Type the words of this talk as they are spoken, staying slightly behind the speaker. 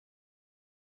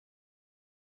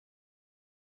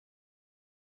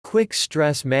Quick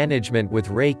stress management with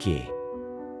Reiki.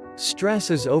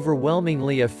 Stress is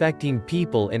overwhelmingly affecting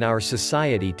people in our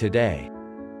society today.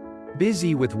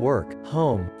 Busy with work,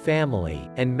 home, family,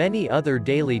 and many other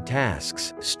daily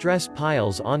tasks, stress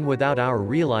piles on without our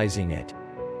realizing it.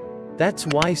 That's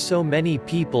why so many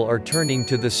people are turning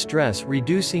to the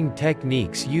stress-reducing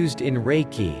techniques used in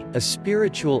Reiki, a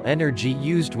spiritual energy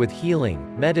used with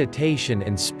healing, meditation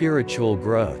and spiritual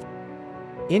growth.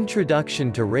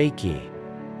 Introduction to Reiki.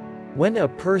 When a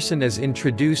person is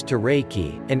introduced to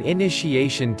Reiki, an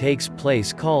initiation takes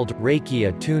place called Reiki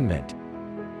Attunement.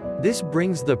 This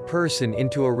brings the person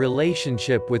into a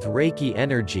relationship with Reiki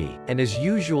energy, and is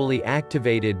usually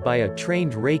activated by a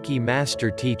trained Reiki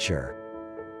master teacher.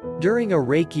 During a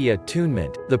Reiki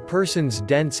attunement, the person's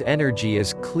dense energy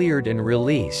is cleared and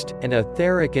released, and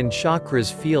etheric and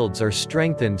chakras fields are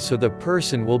strengthened so the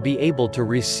person will be able to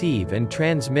receive and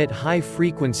transmit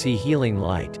high-frequency healing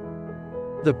light.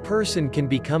 The person can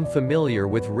become familiar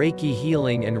with Reiki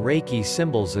healing and Reiki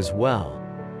symbols as well.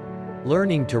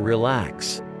 Learning to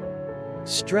relax.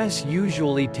 Stress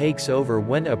usually takes over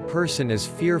when a person is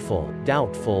fearful,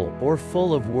 doubtful, or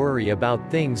full of worry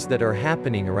about things that are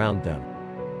happening around them.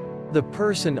 The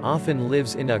person often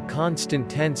lives in a constant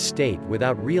tense state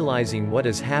without realizing what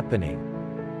is happening.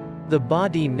 The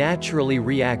body naturally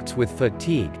reacts with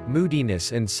fatigue,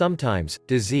 moodiness and sometimes,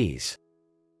 disease.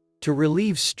 To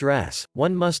relieve stress,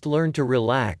 one must learn to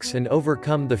relax and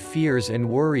overcome the fears and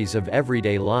worries of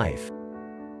everyday life.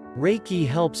 Reiki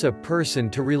helps a person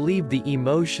to relieve the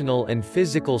emotional and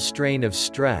physical strain of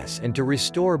stress and to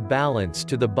restore balance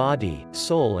to the body,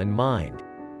 soul and mind.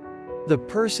 The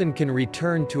person can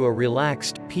return to a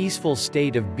relaxed, peaceful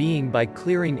state of being by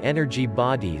clearing energy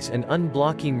bodies and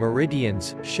unblocking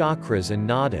meridians, chakras and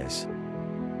nadis.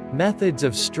 Methods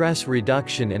of stress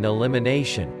reduction and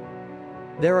elimination.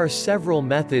 There are several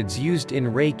methods used in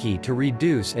Reiki to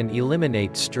reduce and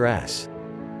eliminate stress.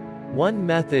 One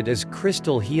method is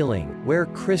crystal healing, where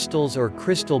crystals or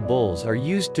crystal bowls are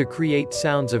used to create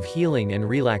sounds of healing and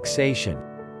relaxation.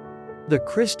 The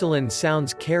crystalline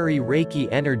sounds carry Reiki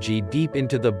energy deep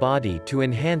into the body to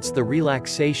enhance the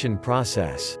relaxation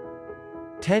process.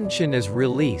 Tension is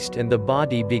released and the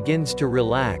body begins to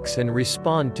relax and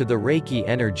respond to the Reiki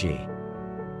energy.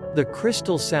 The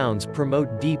crystal sounds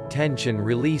promote deep tension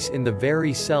release in the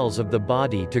very cells of the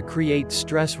body to create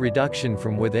stress reduction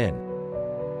from within.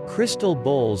 Crystal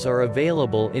bowls are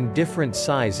available in different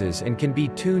sizes and can be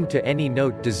tuned to any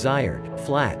note desired,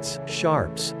 flats,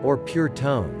 sharps, or pure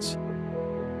tones.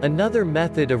 Another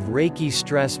method of Reiki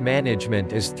stress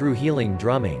management is through healing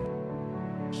drumming.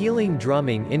 Healing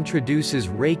drumming introduces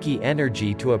Reiki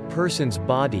energy to a person's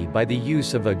body by the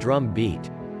use of a drum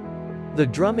beat. The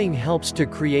drumming helps to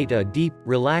create a deep,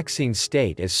 relaxing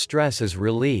state as stress is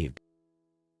relieved.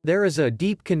 There is a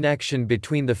deep connection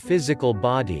between the physical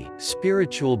body,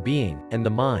 spiritual being, and the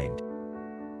mind.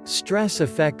 Stress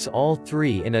affects all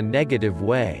three in a negative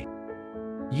way.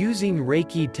 Using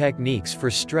Reiki techniques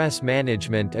for stress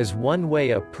management is one way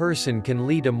a person can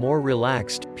lead a more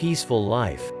relaxed, peaceful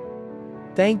life.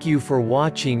 Thank you for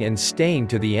watching and staying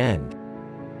to the end.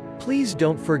 Please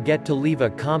don't forget to leave a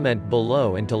comment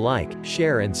below and to like,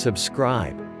 share and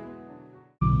subscribe.